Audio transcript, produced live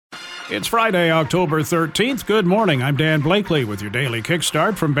It's Friday, October 13th. Good morning. I'm Dan Blakely with your daily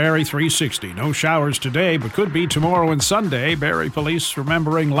kickstart from Barrie 360. No showers today, but could be tomorrow and Sunday. Barrie police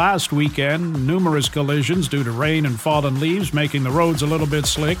remembering last weekend, numerous collisions due to rain and fallen leaves, making the roads a little bit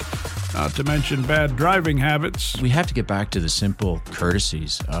slick. Not to mention bad driving habits. We have to get back to the simple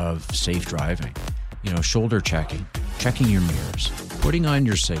courtesies of safe driving. Shoulder checking your mirrors, putting on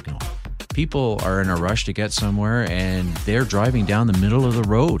your signal. People are in a rush to get somewhere, and they're driving down the middle of the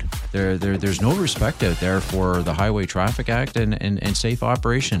road. There's no respect out there for the Highway Traffic Act and safe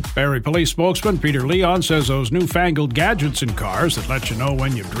operation. Barrie Police spokesman Peter Leon says those newfangled gadgets in cars that let you know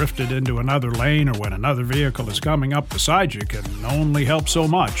when you've drifted into another lane or when another vehicle is coming up beside you can only help so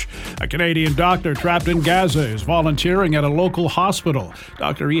much. A Canadian doctor trapped in Gaza is volunteering at a local hospital.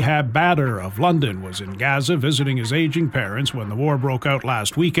 Dr. Ehab Bader of London was in Gaza visiting his aging parents when the war broke out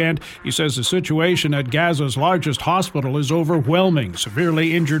last weekend. He says the situation at Gaza's largest hospital is overwhelming.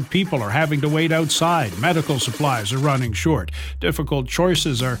 Severely injured people are having to wait outside. Medical supplies are running short. Difficult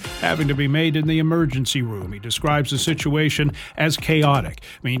choices are having to be made in the emergency room. He describes the situation as chaotic.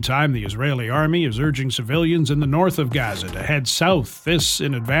 Meantime, the Israeli army is urging civilians in the north of Gaza to head south, this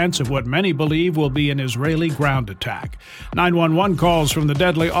in advance of what many believe will be an Israeli ground attack. 911 calls from the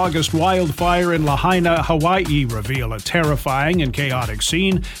deadly August wildfire in Lahaina, Hawaii reveal a terrifying and chaotic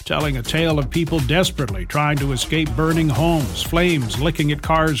scene, telling a tale of people desperately trying to escape burning homes, flames licking at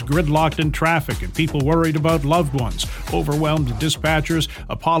cars gridlocked in traffic, and people worried about loved ones. Overwhelmed dispatchers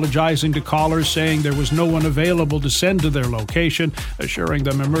apologizing to callers, saying there was no one available to send to their location, assuring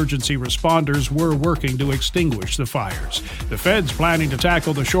them emergency responders were working to extinguish the fires. The feds planning to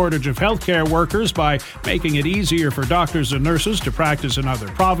tackle the shortage of healthcare workers by making it easier for doctors and nurses to practice in other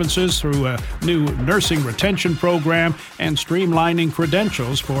provinces through a new nursing retention program and streamlining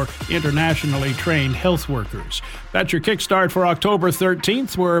credentials for internationally trained health workers. That's your kickstart for October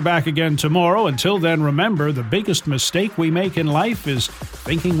 13th. We're back again tomorrow. Until then, remember, the biggest mistake we make in life is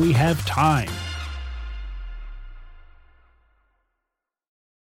thinking we have time.